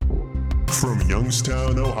From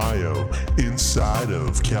Youngstown, Ohio, inside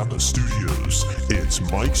of Kappa Studios, it's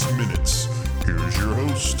Mike's Minutes. Here's your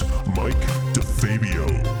host, Mike DeFabio.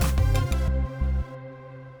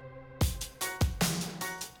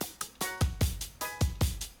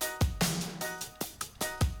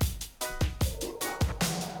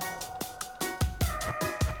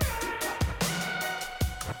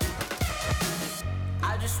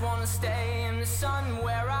 I just wanna stay in the sun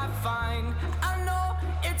where I find I know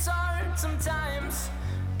it's hard sometimes.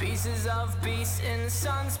 Pieces of peace in the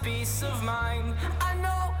sun's peace of mind. I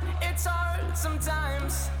know it's hard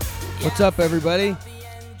sometimes. What's up, everybody?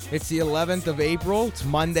 It's the 11th of April. It's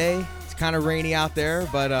Monday. It's kind of rainy out there,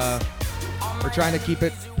 but we're trying to keep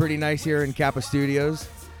it pretty nice here in Kappa Studios.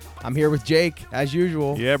 I'm here with Jake, as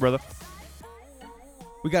usual. Yeah, brother.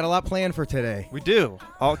 We got a lot planned for today. We do.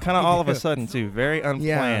 All of a sudden, too. Very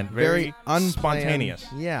unplanned. Very unplanned. Spontaneous.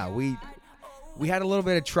 Yeah, we had a little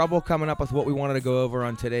bit of trouble coming up with what we wanted to go over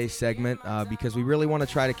on today's segment because we really want to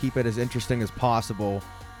try to keep it as interesting as possible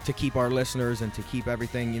to keep our listeners and to keep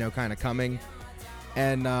everything, kind of coming.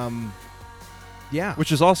 And, yeah.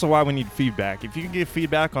 Which is also why we need feedback. If you can give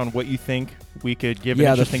feedback on what you think we could give an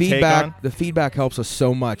interesting take on. The feedback helps us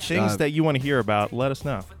so much. Things that you want to hear about, let us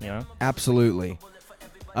know. Absolutely.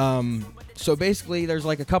 So basically, there's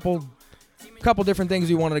like a couple different things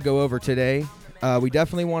we wanted to go over today. We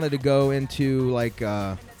definitely wanted to go into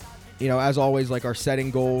as always, like our setting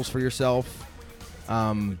goals for yourself,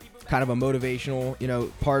 kind of a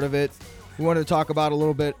motivational, part of it. We wanted to talk about a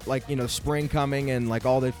little bit spring coming and like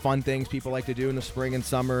all the fun things people like to do in the spring and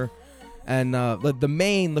summer. And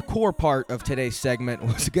the core part of today's segment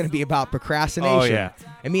was going to be about procrastination. Oh, yeah.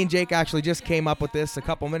 And me and Jake actually just came up with this a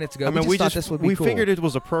couple minutes ago. We thought this would be cool. We figured it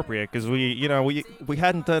was appropriate because we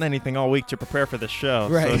hadn't done anything all week to prepare for the show.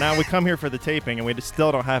 Right. So now we come here for the taping and we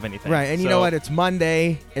still don't have anything. Right. And you know what? It's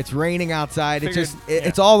Monday. It's raining outside.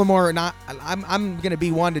 It's all the more not. I'm going to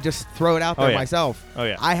be one to just throw it out there myself. Oh,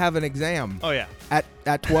 yeah. I have an exam. Oh, yeah. At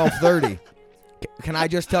 12:30. Can I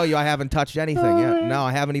just tell you I haven't touched anything yet? No,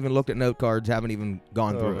 I haven't even looked at note cards, haven't even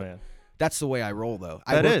gone through it. That's the way I roll, though.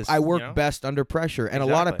 I work best under pressure, and a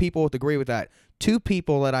lot of people would agree with that. Two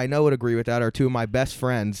people that I know would agree with that are two of my best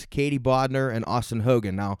friends, Katie Bodner and Austin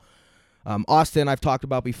Hogan. Now, Austin I've talked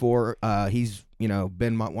about before. He's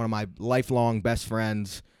been one of my lifelong best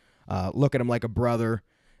friends. Look at him like a brother,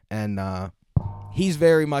 and he's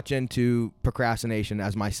very much into procrastination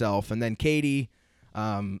as myself. And then Katie,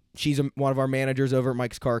 she's one of our managers over at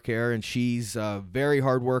Mike's Car Care, and she's a very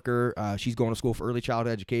hard worker. She's going to school for early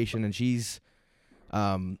childhood education, and she's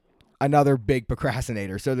another big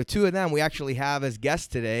procrastinator. So the two of them we actually have as guests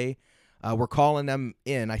today. We're calling them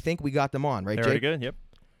in. I think we got them on, right, They're Jake? already good, yep.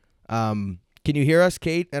 Can you hear us,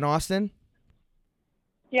 Kate and Austin?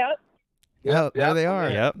 Yep. There they are.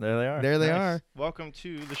 Yep, there they are. There they Nice. are. Welcome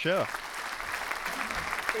to the show.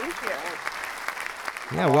 Thank you.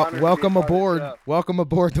 Yeah, I'm honored to be welcome a part of the aboard. show. Welcome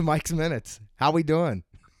aboard to Mike's Minutes. How we doing?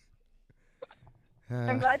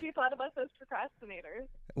 I'm glad you thought of us as procrastinators.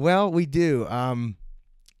 Well, we do.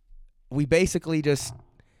 We basically just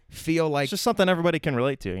feel like It's just something everybody can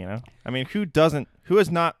relate to, I mean, who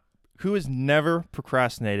has never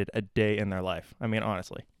procrastinated a day in their life? I mean,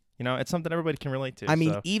 honestly. It's something everybody can relate to. I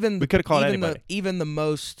mean, so even we could have called even anybody. even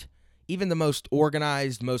the most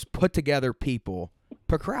organized, most put together people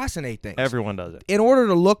procrastinate things. Everyone does it. In order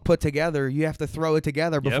to look put together, you have to throw it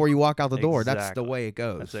together before you walk out the door. That's the Exactly. way it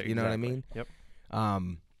goes. That's it, You know what I exactly. mean? Yep.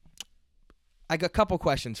 I got a couple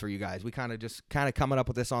questions for you guys. We kind of coming up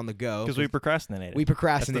with this on the go Because we procrastinated. We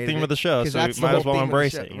procrastinated. That's the theme of the show, 'cause so that's we the might as whole well theme of the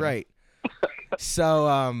embrace show. it. Right.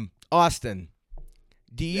 So, Austin,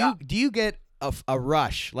 do you get a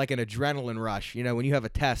rush, like an adrenaline rush? When you have a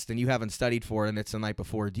test and you haven't studied for it and it's the night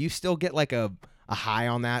before, do you still get like a high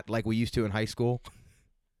on that like we used to in high school?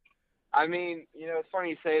 I mean, it's funny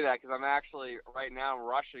you say that because I'm actually right now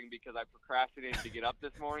rushing because I procrastinated to get up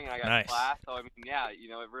this morning and I got Nice. class. So I mean, yeah,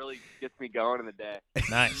 it really gets me going in the day.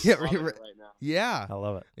 Nice. Yeah, Loving it right now. Yeah. I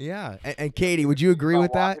love it. Yeah. And Katie, would you agree About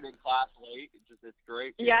with that? walking in class late, it's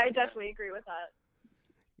great. Yeah, I definitely agree with that.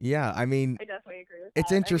 Yeah. I mean, I definitely agree with It's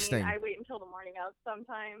that. interesting. I wait until the morning out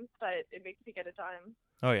sometimes, but it makes me get a time.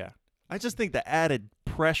 Oh, yeah. I just think the added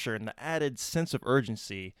pressure and the added sense of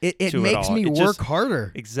urgency it to makes all. me It work just-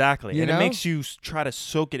 harder. Exactly. You And know? it makes you try to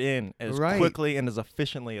soak it in as Right. quickly and as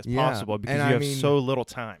efficiently as Yeah. possible because And you I have mean- so little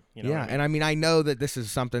time. You know Yeah, what I mean? and I mean, I know that this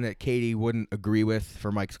is something that Katie wouldn't agree with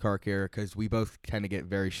for Mike's Car Care because we both tend to get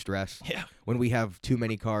very stressed Yeah. when we have too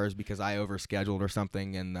many cars because I overscheduled or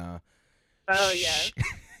something, and Oh, yeah.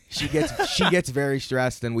 she gets very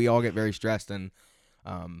stressed, and we all get very stressed, and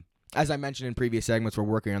as I mentioned in previous segments, we're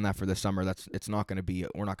working on that for this summer. We're not going to be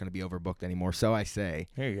overbooked anymore. So I say.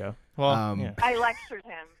 There you go. Well, yeah. I lectured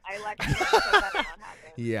him. So that will not happen.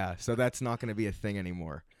 Yeah, so that's not going to be a thing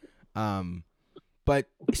anymore. But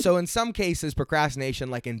so in some cases, procrastination,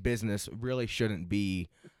 like in business, really shouldn't be,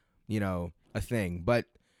 a thing. But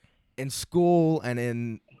in school and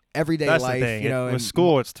in everyday that's life, the thing. With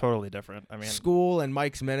school, it's totally different. I mean, school and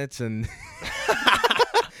Mike's Minutes and.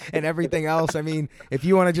 And everything else. I mean, if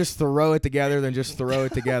you want to just throw it together, then just throw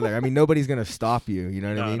it together. I mean, nobody's going to stop you. You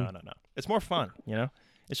know what I mean? No. It's more fun,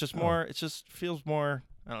 It's just more, it just feels more,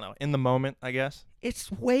 I don't know, in the moment, I guess.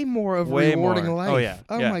 It's way more of a rewarding life. Oh, yeah.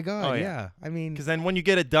 Oh, yeah. my God, oh, yeah. I mean. Because then when you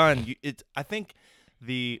get it done, I think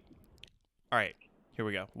all right, here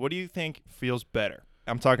we go. What do you think feels better?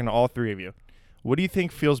 I'm talking to all three of you. What do you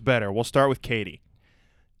think feels better? We'll start with Katie.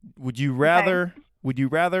 Would you rather,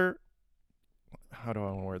 how do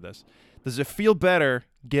I want to word this? Does it feel better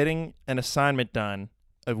getting an assignment done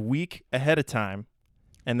a week ahead of time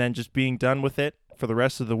and then just being done with it for the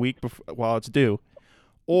rest of the week while it's due?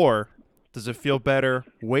 Or does it feel better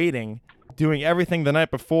waiting, doing everything the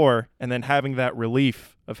night before, and then having that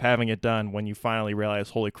relief of having it done when you finally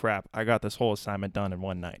realize, holy crap, I got this whole assignment done in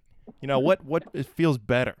one night? What it feels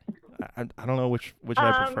better? I don't know which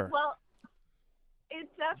I prefer. Well, it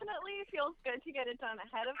definitely feels good to get it done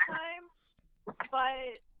ahead of time.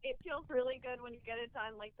 But it feels really good when you get it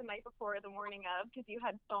done like the night before or the morning of, because you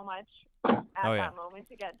had so much at that moment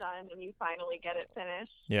to get done and you finally get it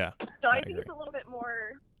finished. Yeah. So I think it's a little bit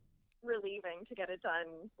more relieving to get it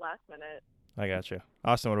done last minute. I got you.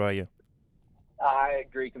 Austin, what about you? I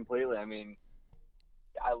agree completely. I mean,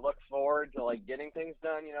 I look forward to getting things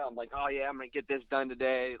done. I'm like, oh yeah, I'm gonna get this done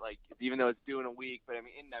today. Even though it's due in a week, but I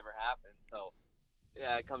mean, it never happens. So.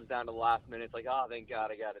 Yeah, it comes down to the last minute. It's like, oh, thank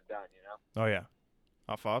God I got it done, Oh, yeah.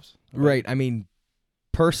 Fobbs? Right. I mean,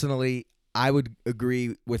 personally, I would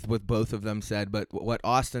agree with what both of them said, but what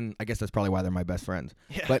Austin, I guess that's probably why they're my best friends.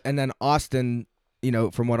 Yeah. And then Austin,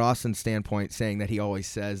 from what Austin's standpoint, saying that he always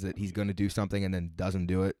says that he's going to do something and then doesn't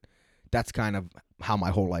do it, that's kind of how my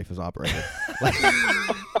whole life is operated.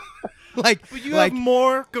 But you have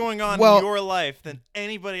more going on in your life than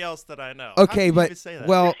anybody else that I know. Okay, How can you even say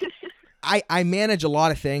that? I manage a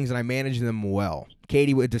lot of things, and I manage them well.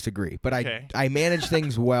 Katie would disagree, but I manage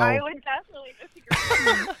things well. I would definitely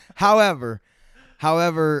disagree.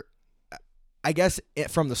 However, I guess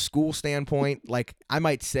from the school standpoint, I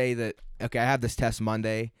might say that, okay, I have this test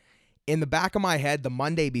Monday. In the back of my head, the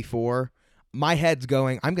Monday before, my head's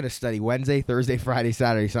going, I'm going to study Wednesday, Thursday, Friday,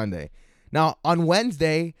 Saturday, Sunday. Now, on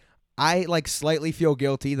Wednesday, I slightly feel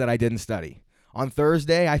guilty that I didn't study. On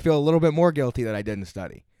Thursday, I feel a little bit more guilty that I didn't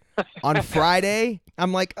study. On Friday,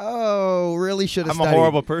 I'm like, oh, really should have studied. I'm a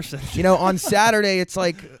horrible person. On Saturday, it's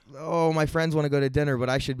like, oh, my friends want to go to dinner, but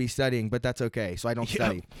I should be studying, but that's okay, so I don't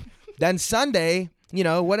study. Then Sunday,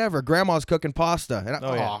 whatever, grandma's cooking pasta. And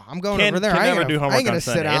I'm going over there. I ain't going to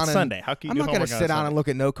sit down. It's Sunday. How can you I'm do not going to sit down and look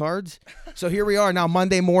at note cards. So here we are now,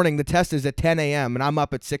 Monday morning. The test is at 10 a.m., and I'm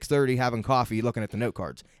up at 6:30 having coffee looking at the note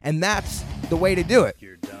cards. And that's the way to do it.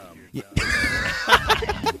 You're dumb.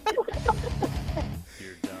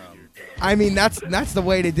 I mean, that's the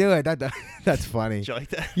way to do it. That's funny. Did you like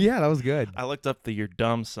that? Yeah, that was good. I looked up the "You're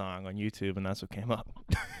Dumb" song on YouTube, and that's what came up.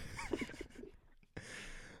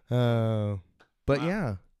 But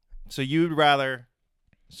yeah. So you'd rather,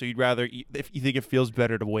 if you think it feels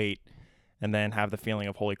better to wait, and then have the feeling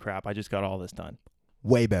of, holy crap, I just got all this done.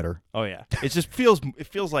 Way better. Oh yeah, it feels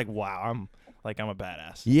like, wow, I'm a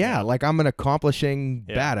badass. Yeah, like I'm an accomplishing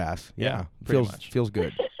badass. Yeah, feels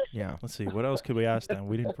good. Yeah. Let's see. What else could we ask them?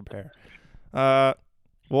 We didn't prepare. Well,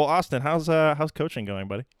 Austin, how's coaching going,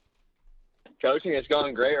 buddy? Coaching is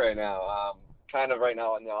going great right now. Kind of right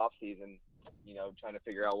now in the off season, trying to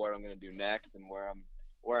figure out what I'm going to do next and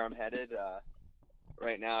where I'm headed.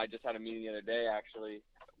 Right now, I just had a meeting the other day actually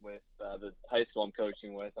with the high school I'm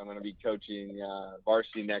coaching with. I'm going to be coaching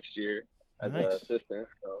varsity next year as an assistant.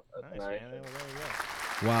 So that's nice. Man. There you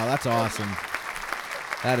go. Wow, that's awesome.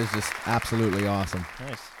 That is just absolutely awesome.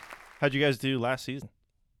 Nice. How'd you guys do last season?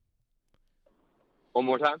 One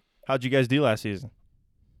more time? How'd you guys do last season?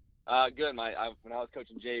 Good. When I was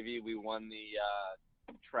coaching JV, we won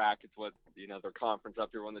the track. It's what, their conference up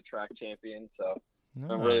here won the track champion. So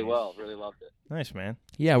done really well. Really loved it. Nice, man.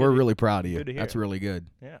 Yeah, we're really proud of you. Good to hear. That's really good.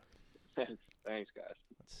 Yeah. Thanks, guys.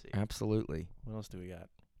 Let's see. Absolutely. What else do we got?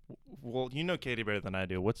 Well, you know Katie better than I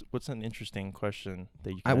do. What's an interesting question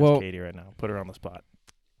that you can ask Katie right now? Put her on the spot.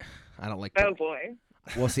 I don't like. Oh boy.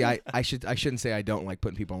 Well, see, I shouldn't say I don't like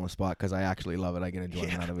putting people on the spot because I actually love it. I get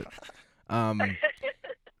enjoyment out of it.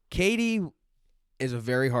 Katie is a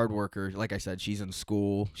very hard worker. Like I said, she's in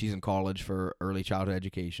school. She's in college for early childhood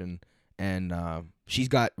education. And she's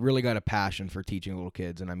really got a passion for teaching little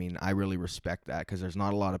kids. And, I mean, I really respect that because there's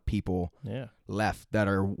not a lot of people left that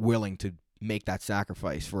are willing to make that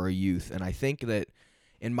sacrifice for a youth. And I think that,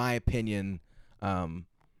 in my opinion,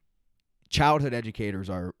 childhood educators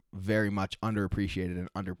are very much underappreciated and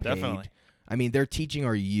underpaid. Definitely. I mean, they're teaching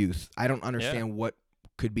our youth. I don't understand what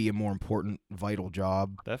could be a more important, vital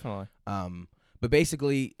job. Definitely. But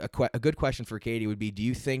basically, a good question for Katie would be, do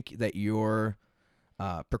you think that your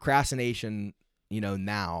procrastination,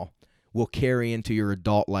 now will carry into your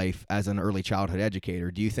adult life as an early childhood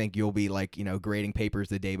educator? Do you think you'll be like, grading papers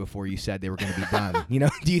the day before you said they were going to be done?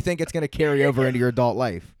 Do you think it's going to carry over into your adult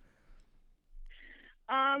life?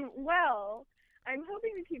 Well, I'm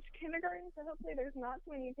hoping to teach kindergarten, so hopefully there's not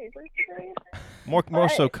so many papers to grade. More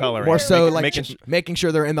so coloring. More so making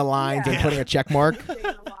sure they're in the lines and putting a check mark.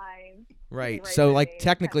 Right. So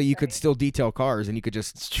technically you could still detail cars and you could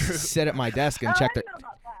just sit at my desk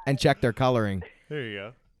and check their coloring. There you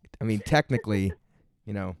go. I mean, technically,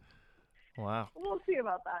 Wow. We'll see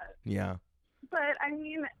about that. Yeah. But I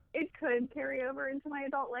mean, it could carry over into my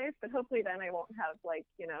adult life, but hopefully then I won't have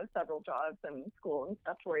several jobs and school and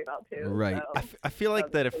stuff to worry about too. Right. So I feel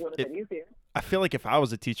like that if I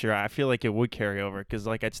was a teacher, I feel like it would carry over because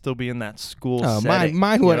I'd still be in that school setting.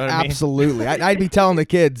 Mine would absolutely. I'd be telling the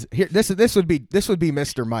kids here. This would be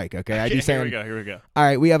Mr. Mike. Okay. I'd be saying, here we go. All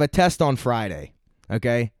right, we have a test on Friday.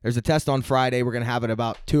 Okay. There's a test on Friday. We're gonna have it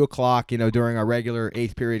about 2:00. During our regular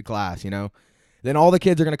 8th period class. Then all the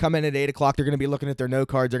kids are going to come in at 8 o'clock. They're going to be looking at their note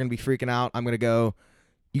cards. They're going to be freaking out. I'm going to go,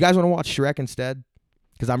 you guys want to watch Shrek instead?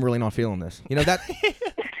 Because I'm really not feeling this. That.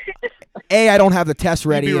 A, I don't have the test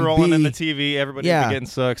ready. You'd be and rolling B, in the TV. Everybody's getting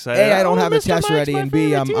so excited. A, I don't have the test ready, and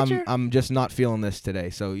B, I'm just not feeling this today.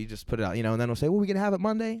 So you just put it out, and then we'll say, well, we can have it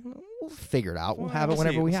Monday. We'll figure it out. We'll have it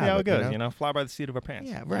whenever we have it. See how it goes. Fly by the seat of our pants.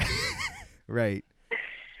 Yeah, right. Right.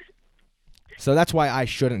 So that's why I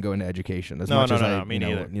shouldn't go into education. No, me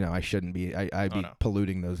neither. I shouldn't be. I'd be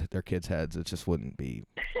polluting their kids' heads. It just wouldn't be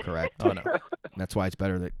correct. Oh no. That's why it's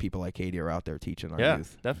better that people like Katie are out there teaching our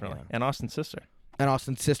youth. Definitely. Yeah. And Austin's sister. And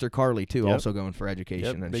Austin's sister Carly too, also going for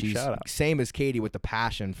education, and big she's shout out. Same as Katie with the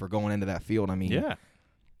passion for going into that field. I mean,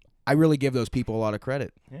 I really give those people a lot of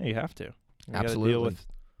credit. Yeah, you have to. You Absolutely. gotta deal with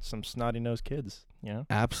some snotty nosed kids.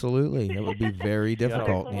 Absolutely, it would be very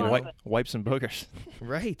difficult. Wipe some boogers.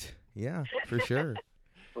 Right. Yeah, for sure.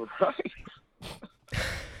 Right.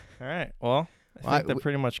 All right. Well, I think that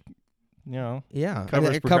pretty much,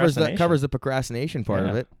 it covers the procrastination part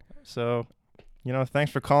of it. So, thanks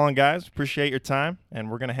for calling, guys. Appreciate your time, and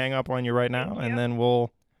we're gonna hang up on you right now, and then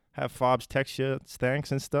we'll have Fobs text you thanks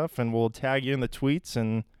and stuff, and we'll tag you in the tweets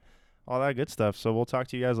and all that good stuff. So we'll talk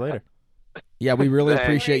to you guys later. Yeah, we really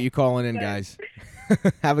appreciate you calling in, guys.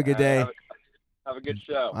 Have a good day. Have a good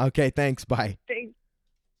show. Okay, thanks. Bye. Thanks.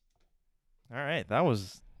 All right, that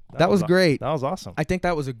was great. That was awesome. I think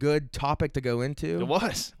that was a good topic to go into. It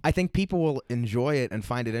was. I think people will enjoy it and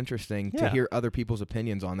find it interesting to hear other people's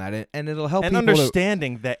opinions on that, and it'll help and people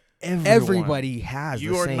understanding that everybody has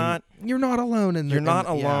you the same. You're not alone in. You're not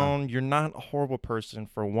alone. You're not a horrible person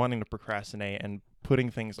for wanting to procrastinate and putting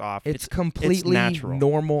things off. It's completely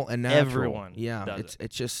normal and natural. Everyone. Does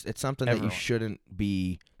it's something that you shouldn't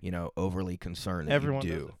be overly concerned. Everyone that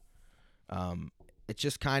you do. Does it. It's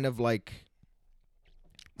just kind of like.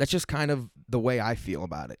 That's just kind of the way I feel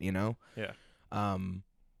about it, Yeah.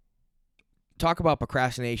 Talk about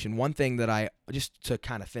procrastination. One thing that just to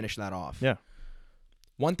kind of finish that off. Yeah.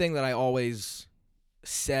 One thing that I always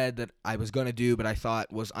said that I was going to do, but I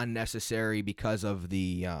thought was unnecessary because of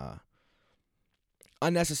the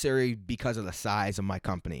size of my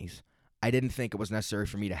companies. I didn't think it was necessary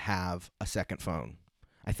for me to have a second phone.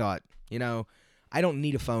 I thought, I don't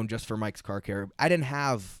need a phone just for Mike's Car Care. I didn't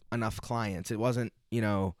have enough clients. It wasn't,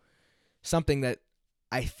 something that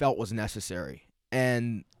I felt was necessary.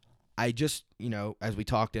 And I just, as we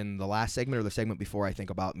talked in the last segment or the segment before, I think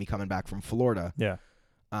about me coming back from Florida. Yeah.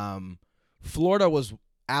 Florida was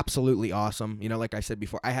absolutely awesome. Like I said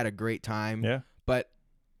before, I had a great time. Yeah. But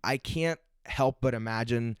I can't help but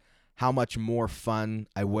imagine how much more fun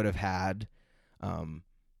I would have had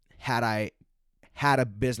had I had a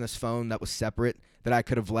business phone that was separate that I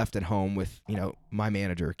could have left at home with, my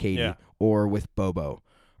manager, Katie, or with Bobo,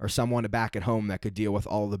 or someone back at home that could deal with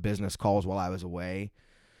all the business calls while I was away.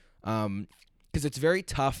 Because it's very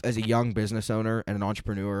tough as a young business owner and an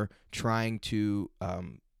entrepreneur trying to,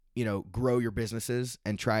 grow your businesses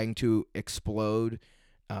and trying to explode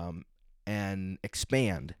and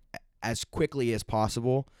expand as quickly as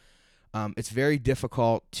possible. It's very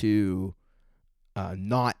difficult to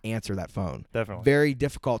not answer that phone. Definitely. Very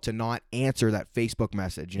difficult to not answer that Facebook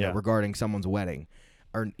message, you know, regarding someone's wedding,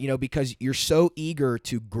 or because you're so eager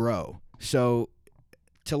to grow. So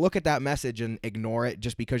to look at that message and ignore it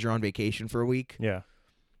just because you're on vacation for a week. Yeah.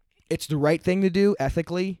 It's the right thing to do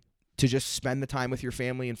ethically, to just spend the time with your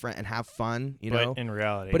family and friend and have fun, But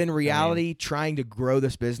in reality, trying to grow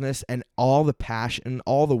this business and all the passion,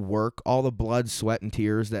 all the work, all the blood, sweat, and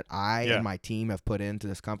tears that I and my team have put into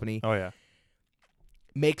this company. Oh yeah.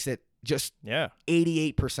 Makes it just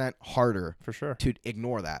 88% harder for sure to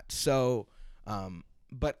ignore that. So,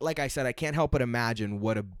 but like I said, I can't help but imagine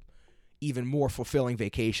what a even more fulfilling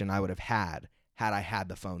vacation I would have had I had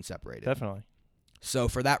the phone separated. Definitely. So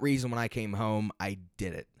for that reason, when I came home, I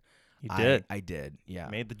did it. You did. I did. Yeah.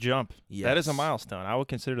 Made the jump. Yes. That is a milestone. I would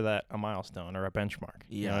consider that a milestone or a benchmark.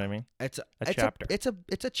 Yeah. You know what I mean? It's a chapter. It's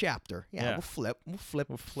a chapter. Yeah. We'll flip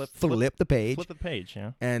the page. Flip the page.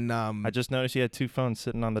 Yeah. And I just noticed you had 2 phones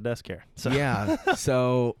sitting on the desk here. So. Yeah.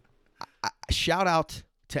 So shout out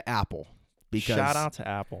to Apple, because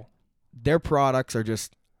their products are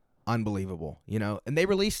just unbelievable, and they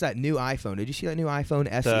released that new iPhone. Did you see that new iPhone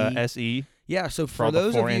SE? The SE? Yeah, so for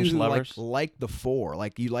those of you who like the 4,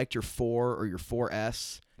 like you liked your 4 or your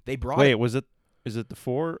 4S, they brought Wait, is it the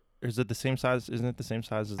 4? Is it the same size? Isn't it the same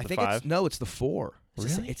size as the 5? It's the 4.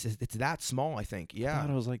 Really? It's that small, I think. Yeah. I thought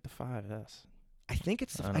it was like the 5S. I think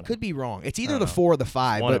it's I could be wrong. It's either the 4 or the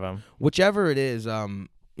 5, one but of them. Whichever it is,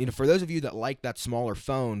 for those of you that like that smaller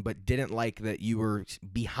phone but didn't like that you were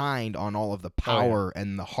behind on all of the power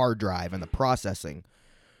and the hard drive and the processing,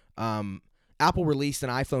 Apple released an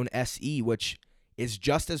iPhone SE, which is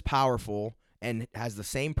just as powerful and has the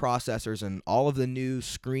same processors and all of the new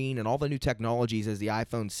screen and all the new technologies as the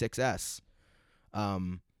iPhone 6S.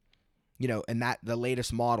 And that the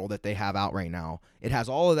latest model that they have out right now, it has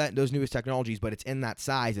all of those newest technologies, but it's in that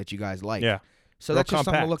size that you guys like. Yeah. So that's just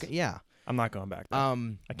something to look at. Yeah. I'm not going back there. I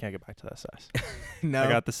can't get back to that size. No. I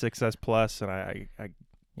got the 6S Plus, and I can't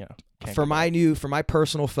for my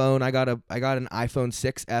personal phone, I got an iPhone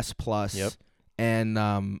 6S Plus. Yep. And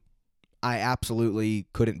I absolutely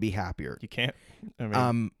couldn't be happier. You can't. I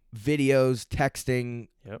mean, videos, texting,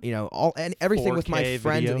 everything with my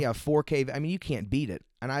friends. Video. Yeah, 4K. I mean, you can't beat it.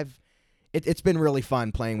 And it's been really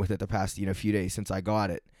fun playing with it the past few days since I got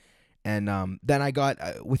it. And then I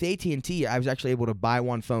got with AT&T, I was actually able to buy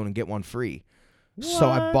one phone and get one free. What? So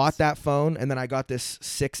I bought that phone, and then I got this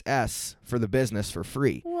 6S for the business for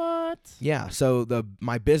free. What? Yeah. So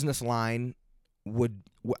my business line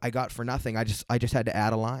I got for nothing. I just had to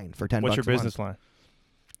add a line for $10. What's your business line?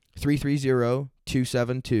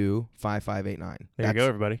 330-272-5589. There you go,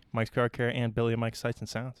 everybody. Mike's Car Care and Billy and Mike's Sights and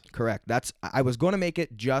Sounds. Correct. I was going to make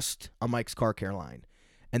it just a Mike's Car Care line.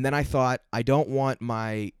 And then I thought, I don't want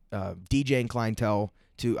my DJing clientele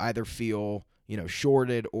to either feel,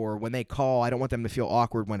 shorted, or when they call, I don't want them to feel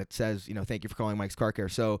awkward when it says, thank you for calling Mike's Car Care.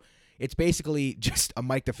 So it's basically just a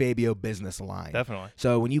Mike DeFabio business line. Definitely.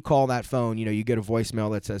 So when you call that phone, you get a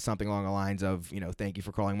voicemail that says something along the lines of, thank you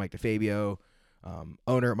for calling Mike DeFabio,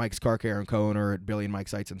 owner at Mike's Car Care and co-owner at Billy and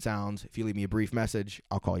Mike's Sights and Sounds. If you leave me a brief message,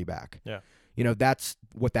 I'll call you back. Yeah. That's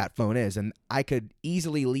what that phone is. And I could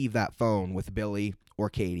easily leave that phone with Billy or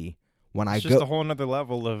Katie when it's just a whole nother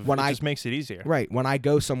level of just makes it easier. Right. When I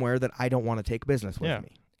go somewhere that I don't want to take business with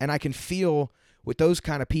me. And I can feel with those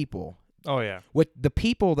kind of people. Oh, yeah. With the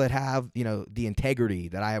people that have, the integrity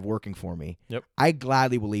that I have working for me. Yep. I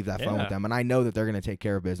gladly will leave that phone with them. And I know that they're going to take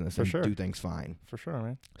care of business and do things fine. For sure,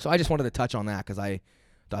 man. So I just wanted to touch on that because I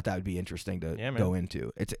thought that would be interesting to go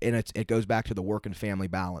into. It goes back to the work and family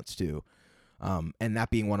balance too. And that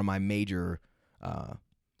being one of my major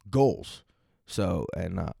goals. So,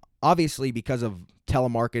 and obviously because of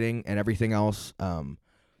telemarketing and everything else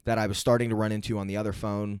that I was starting to run into on the other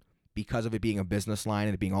phone, because of it being a business line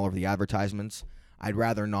and it being all over the advertisements, I'd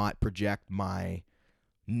rather not project my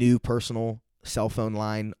new personal cell phone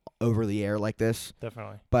line over the air like this.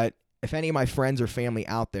 Definitely. But if any of my friends or family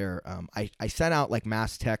out there, I sent out like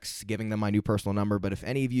mass texts giving them my new personal number. But if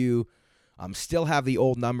any of you still have the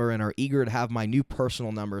old number and are eager to have my new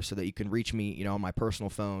personal number so that you can reach me, on my personal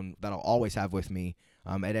phone that I'll always have with me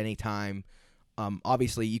at any time,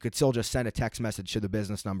 obviously you could still just send a text message to the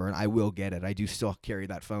business number and I will get it. I do still carry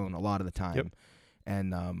that phone a lot of the time. Yep.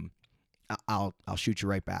 And I'll shoot you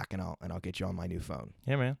right back and I'll get you on my new phone.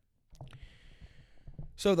 Yeah, man.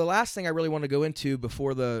 So the last thing I really want to go into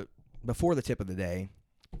before the tip of the day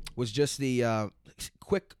was just the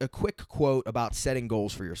quick quote about setting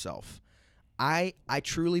goals for yourself. I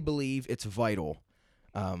truly believe it's vital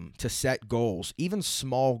to set goals, even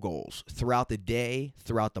small goals, throughout the day,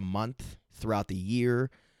 throughout the month, throughout the year,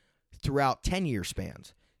 throughout 10-year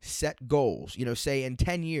spans. set goals. Say in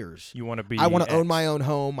 10 years, you want to be. I want to own my own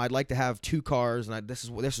home. I'd like to have 2 cars, and this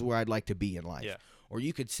is where I'd like to be in life. Yeah. Or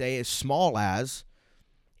you could say as small as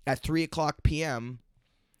at 3:00 p.m.,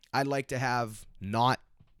 I'd like to have not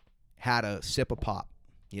had a sip of pop.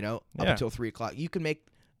 Up until 3:00. You can make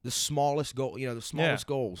the smallest goal. The smallest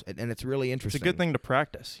goals, and it's really interesting. It's a good thing to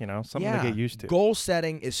practice. Something to get used to. Goal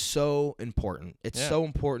setting is so important. It's so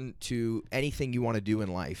important to anything you want to do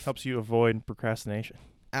in life. Helps you avoid procrastination.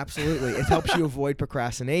 Absolutely. It helps you avoid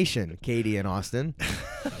procrastination, Katie and Austin.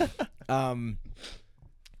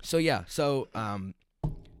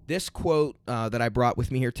 This quote that I brought with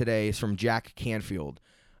me here today is from Jack Canfield.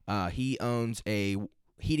 He owns a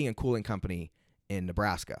heating and cooling company in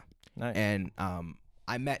Nebraska. Nice. And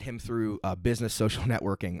I met him through business social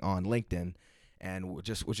networking on LinkedIn, and was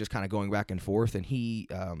just kind of going back and forth. And he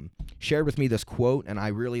shared with me this quote, and I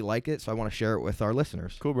really like it, so I want to share it with our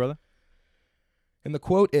listeners. Cool, brother. And the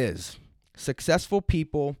quote is, "Successful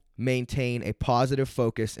people maintain a positive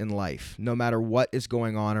focus in life, no matter what is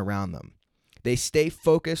going on around them. They stay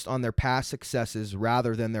focused on their past successes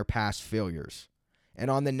rather than their past failures,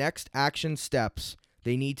 and on the next action steps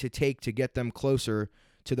they need to take to get them closer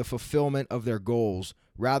to the fulfillment of their goals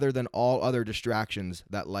rather than all other distractions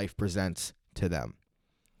that life presents to them."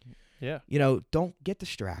 Yeah. Don't get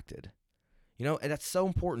distracted. And that's so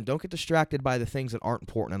important. Don't get distracted by the things that aren't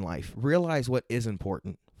important in life. Realize what is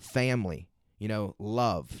important. Family,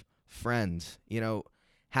 love, friends,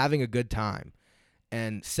 having a good time,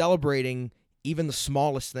 and celebrating even the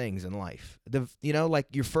smallest things in life. Like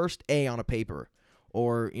your first A on a paper,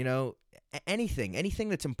 or, anything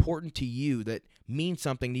that's important to you, that means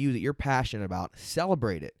something to you, that you're passionate about.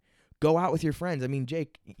 Celebrate it. Go out with your friends. I mean,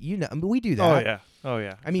 Jake, we do that. Oh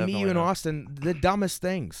yeah. I mean, me, you, and Austin, the dumbest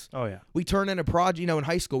things. Oh yeah. We turn in a project. In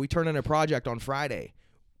high school, we turn in a project on Friday.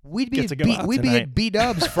 We'd be at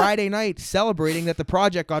B-Dubs Friday night celebrating that the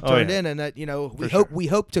project got turned in, and that we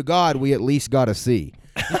hope to God we at least got a C.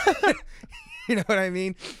 You know what I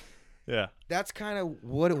mean? Yeah. That's kind of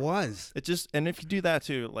what it was. And if you do that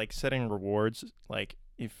too, like setting rewards, like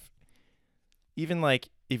if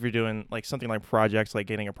you're doing like something like projects, like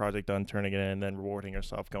getting a project done, turning it in, and then rewarding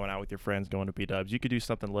yourself, going out with your friends, going to B-Dubs, you could do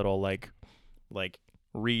something little like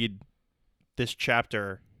read this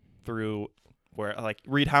chapter through, where like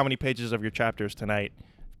read how many pages of your chapters tonight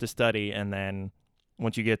to study, and then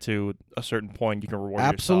once you get to a certain point, you can reward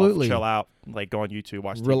yourself, chill out, like go on YouTube,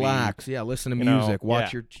 watch TV, relax, listen to music,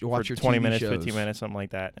 watch your 20 TV minutes, shows. 15 minutes, something like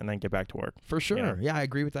that, and then get back to work. For sure. Yeah, I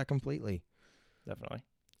agree with that completely. Definitely.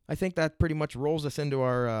 I think that pretty much rolls us into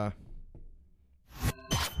our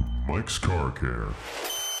Mike's Car Care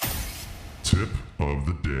Tip of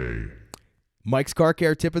the Day. Mike's Car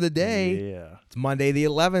Care Tip of the Day. Yeah. It's Monday the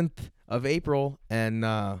 11th of April, and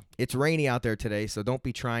it's rainy out there today, so don't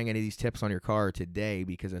be trying any of these tips on your car today,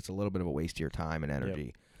 because it's a little bit of a waste of your time and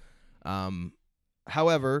energy. Yep.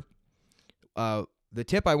 However, the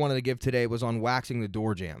tip I wanted to give today was on waxing the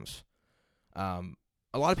door jambs. A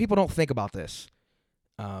lot of people don't think about this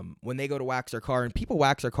when they go to wax their car, and people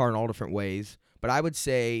wax their car in all different ways, but I would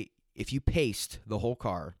say if you paste the whole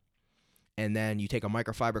car, and then you take a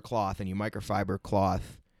microfiber cloth and you microfiber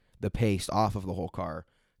cloth the paste off of the whole car,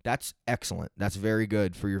 that's excellent. That's very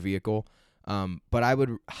good for your vehicle. But I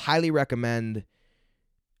would highly recommend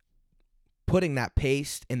putting that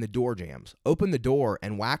paste in the door jambs. Open the door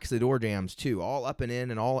and wax the door jambs too, all up and in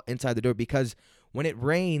and all inside the door, because when it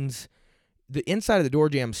rains, the inside of the door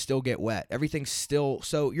jambs still get wet. Everything's still,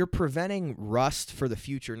 so you're preventing rust for the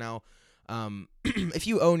future. Now, if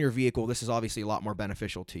you own your vehicle, this is obviously a lot more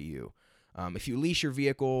beneficial to you. If you lease your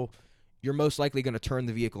vehicle, you're most likely going to turn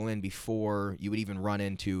the vehicle in before you would even run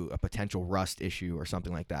into a potential rust issue or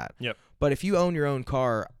something like that. Yep. But if you own your own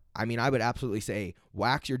car, I mean, I would absolutely say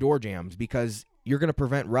wax your door jambs, because you're going to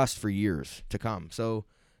prevent rust for years to come. So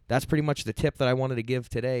that's pretty much the tip that I wanted to give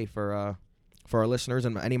today for our listeners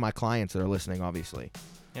and any of my clients that are listening, obviously.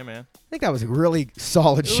 Yeah, man. I think that was a really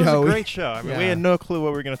solid show. It was a great show. I mean, we had no clue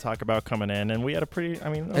what we were going to talk about coming in, and we had a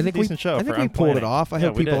decent show. I think we pulled it off. I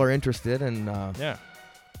hope people are interested. And yeah,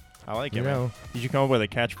 I like it, man. Did you come up with a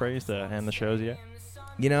catchphrase to end the shows yet?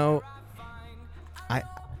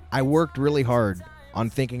 I worked really hard on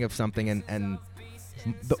thinking of something, and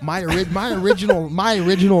my original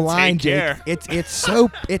line, Jake, it's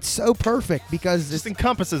so perfect, because it just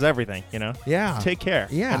encompasses everything, Yeah. Take care.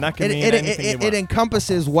 Yeah. And that can mean anything you want. It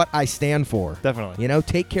encompasses what I stand for. Definitely.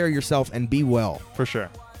 Take care of yourself and be well. For sure.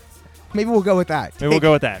 Maybe we'll go with that. Maybe we'll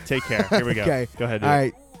go with that. Take care. Here we go. Okay. Go ahead. All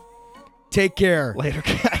right. Take care. Later,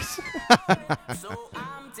 guys. So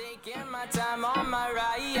I'm taking my time on my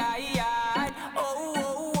ride. Oh,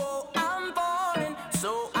 oh,